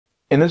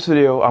In this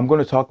video, I'm going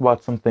to talk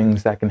about some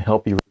things that can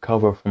help you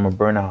recover from a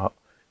burnout,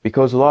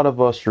 because a lot of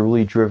us are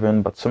really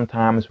driven, but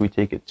sometimes we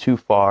take it too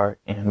far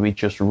and we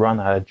just run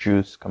out of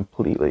juice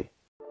completely.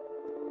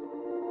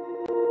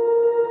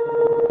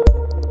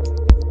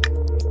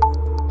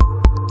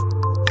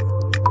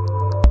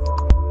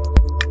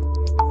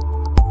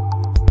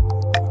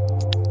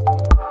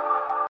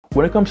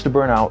 When it comes to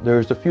burnout,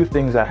 there's a few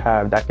things I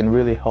have that can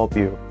really help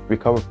you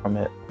recover from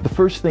it. The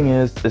first thing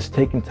is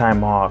taking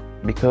time off,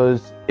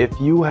 because if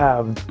you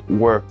have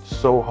worked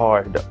so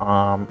hard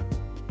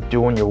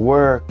doing your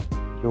work,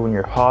 doing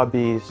your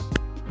hobbies,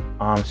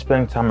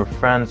 spending time with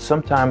friends,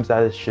 sometimes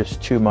that is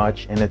just too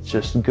much, and it's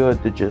just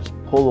good to just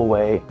pull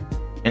away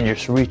and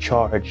just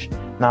recharge.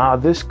 Now,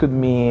 this could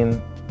mean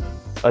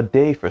a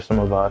day for some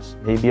of us,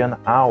 maybe an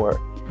hour.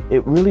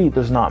 It really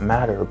does not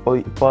matter,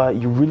 but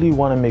you really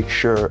want to make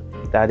sure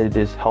that it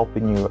is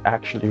helping you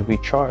actually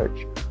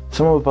recharge.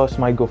 Some of us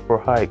might go for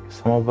a hike,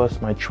 some of us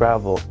might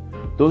travel.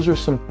 Those are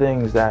some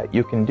things that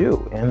you can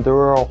do, and there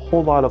are a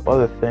whole lot of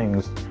other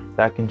things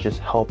that can just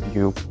help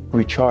you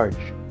recharge.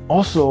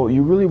 Also,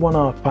 you really want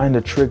to find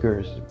the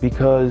triggers,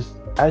 because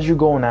as you're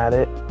going at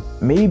it,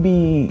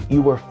 maybe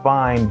you were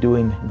fine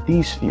doing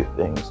these few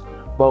things,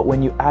 but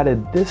when you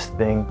added this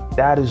thing,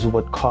 that is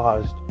what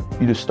caused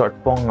you to start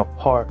falling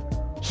apart.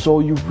 So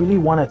you really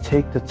want to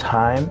take the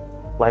time,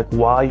 like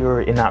while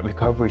you're in that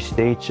recovery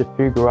stage, to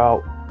figure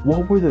out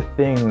what were the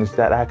things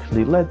that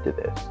actually led to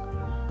this.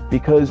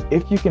 Because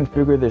if you can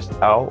figure this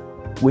out,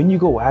 when you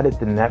go at it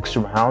the next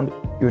round,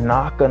 you're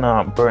not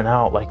gonna burn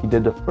out like you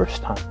did the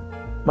first time.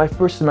 My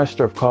first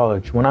semester of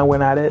college, when I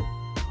went at it,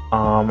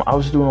 I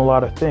was doing a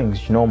lot of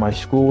things, my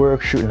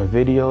schoolwork, shooting the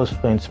videos,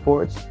 playing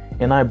sports,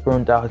 and I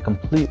burned out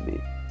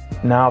completely.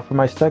 Now, for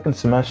my second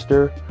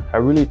semester, I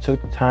really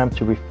took the time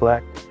to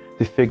reflect,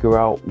 to figure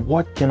out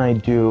what can I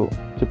do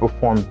to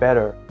perform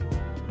better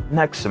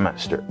next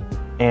semester.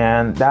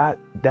 And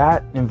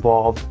that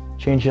involved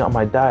changing up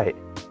my diet,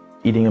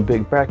 eating a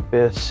big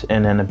breakfast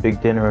and then a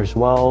big dinner as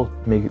well,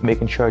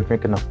 making sure I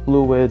drink enough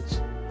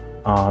fluids,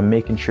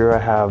 making sure I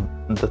have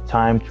the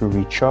time to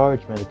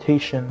recharge,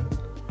 meditation.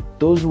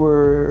 Those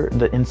were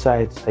the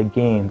insights I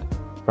gained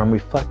from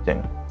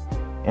reflecting.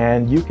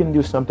 And you can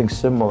do something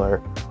similar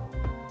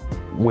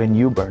when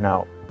you burn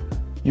out.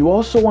 You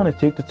also want to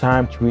take the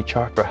time to reach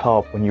out for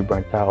help when you're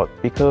burnt out,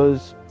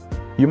 because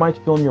you might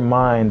feel in your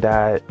mind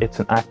that it's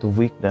an act of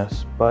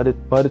weakness, but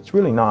it's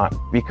really not,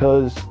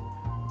 because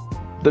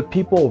the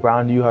people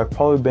around you have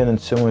probably been in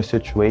similar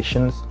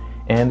situations,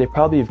 and they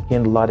probably have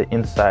gained a lot of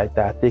insight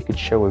that they could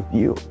share with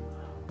you.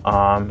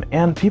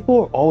 And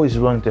people are always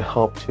willing to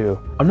help too.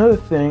 Another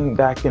thing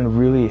that can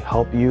really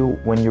help you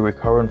when you're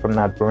recovering from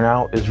that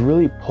burnout is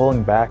really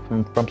pulling back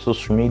from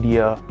social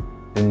media,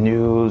 the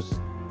news,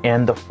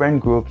 and the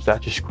friend groups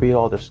that just create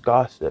all this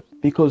gossip,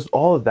 because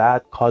all of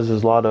that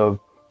causes a lot of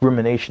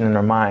rumination in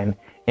our mind,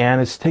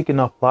 and it's taking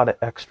up a lot of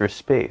extra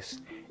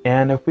space.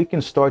 And if we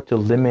can start to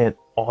limit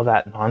all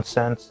that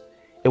nonsense,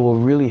 it will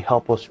really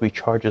help us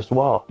recharge as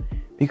well.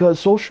 Because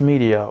social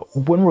media,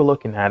 when we're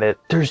looking at it,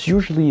 there's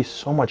usually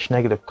so much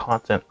negative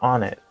content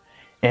on it.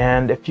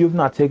 And if you've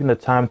not taken the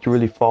time to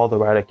really follow the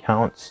right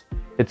accounts,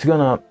 it's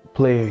gonna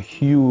play a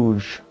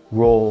huge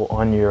role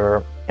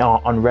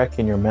on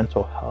wrecking your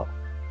mental health.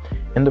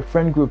 And the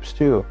friend groups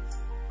too.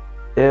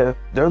 If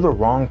they're the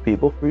wrong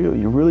people for you,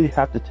 you really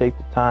have to take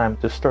the time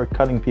to start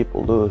cutting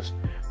people loose,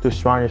 to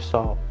surround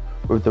yourself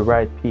with the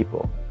right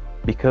people.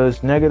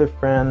 Because negative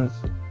friends,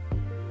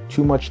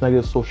 too much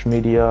negative social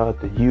media,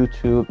 the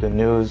YouTube, the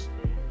news,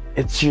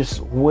 it's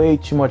just way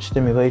too much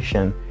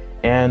stimulation.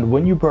 And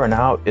when you burn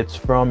out, it's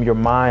from your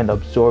mind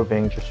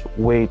absorbing just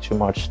way too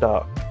much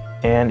stuff.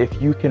 And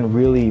if you can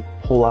really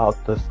pull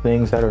out the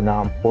things that are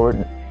not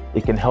important,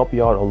 it can help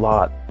you out a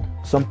lot.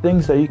 Some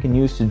things that you can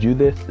use to do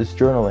this is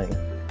journaling.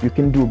 You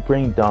can do a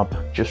brain dump.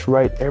 Just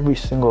write every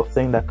single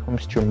thing that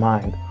comes to your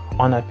mind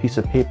on that piece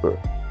of paper.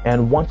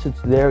 And once it's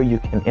there, you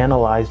can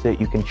analyze it,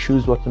 you can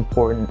choose what's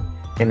important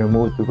and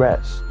remove the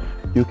rest.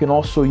 You can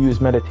also use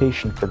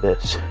meditation for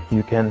this.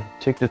 You can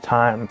take the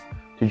time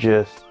to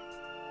just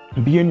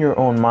be in your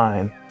own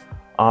mind.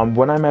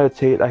 When I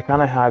meditate, I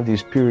kind of have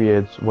these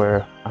periods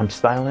where I'm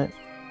silent,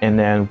 and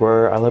then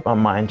where I let my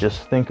mind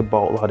just think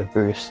about a lot of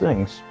various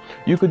things.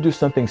 You could do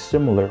something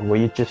similar, where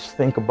you just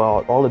think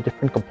about all the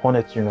different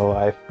components in your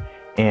life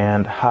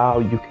and how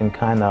you can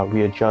kind of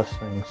readjust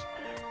things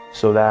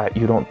so that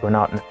you don't burn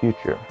out in the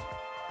future.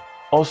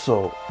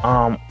 Also,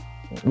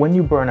 when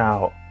you burn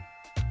out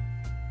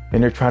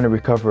and you're trying to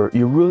recover,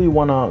 you really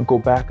want to go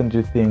back and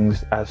do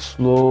things as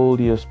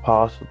slowly as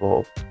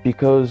possible,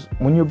 because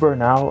when you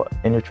burn out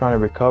and you're trying to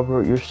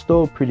recover, you're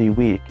still pretty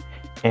weak.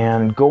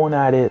 And going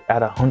at it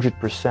at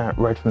 100%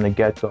 right from the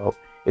get-go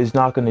is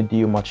not going to do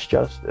you much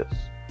justice.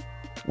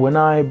 When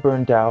I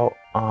burned out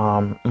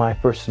my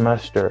first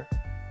semester,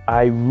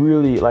 I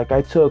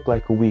took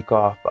like a week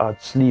off.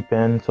 I'd sleep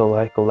in till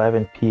like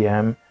 11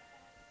 p.m.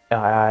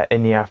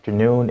 In the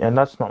afternoon, and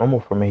that's not normal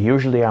for me.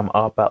 Usually I'm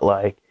up at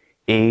like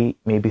 8,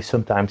 maybe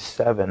sometimes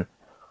 7.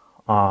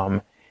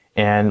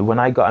 And when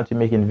I got into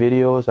making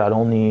videos, I'd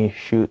only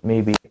shoot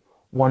maybe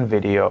one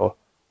video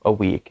a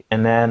week.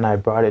 And then I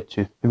brought it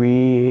to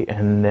 3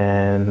 and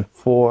then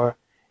 4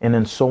 and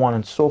then so on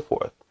and so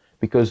forth.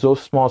 Because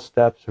those small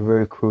steps are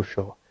very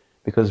crucial.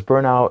 Because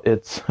burnout,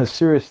 it's a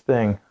serious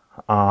thing.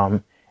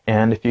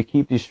 And if you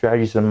keep these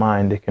strategies in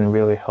mind, it can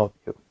really help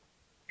you.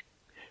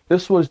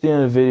 This was the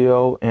end of the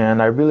video,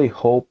 and I really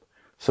hope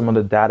some of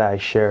the data I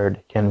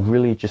shared can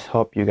really just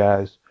help you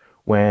guys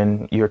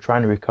when you're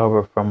trying to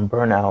recover from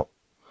burnout.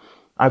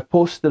 I've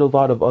posted a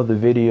lot of other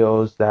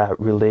videos that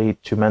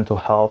relate to mental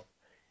health,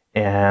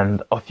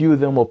 and a few of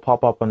them will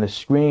pop up on the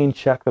screen.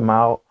 Check them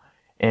out.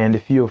 And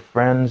if you have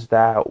friends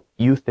that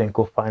you think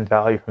will find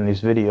value from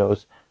these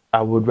videos,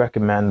 I would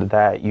recommend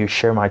that you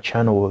share my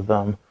channel with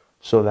them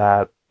so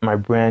that my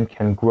brand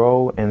can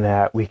grow and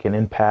that we can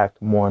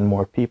impact more and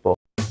more people.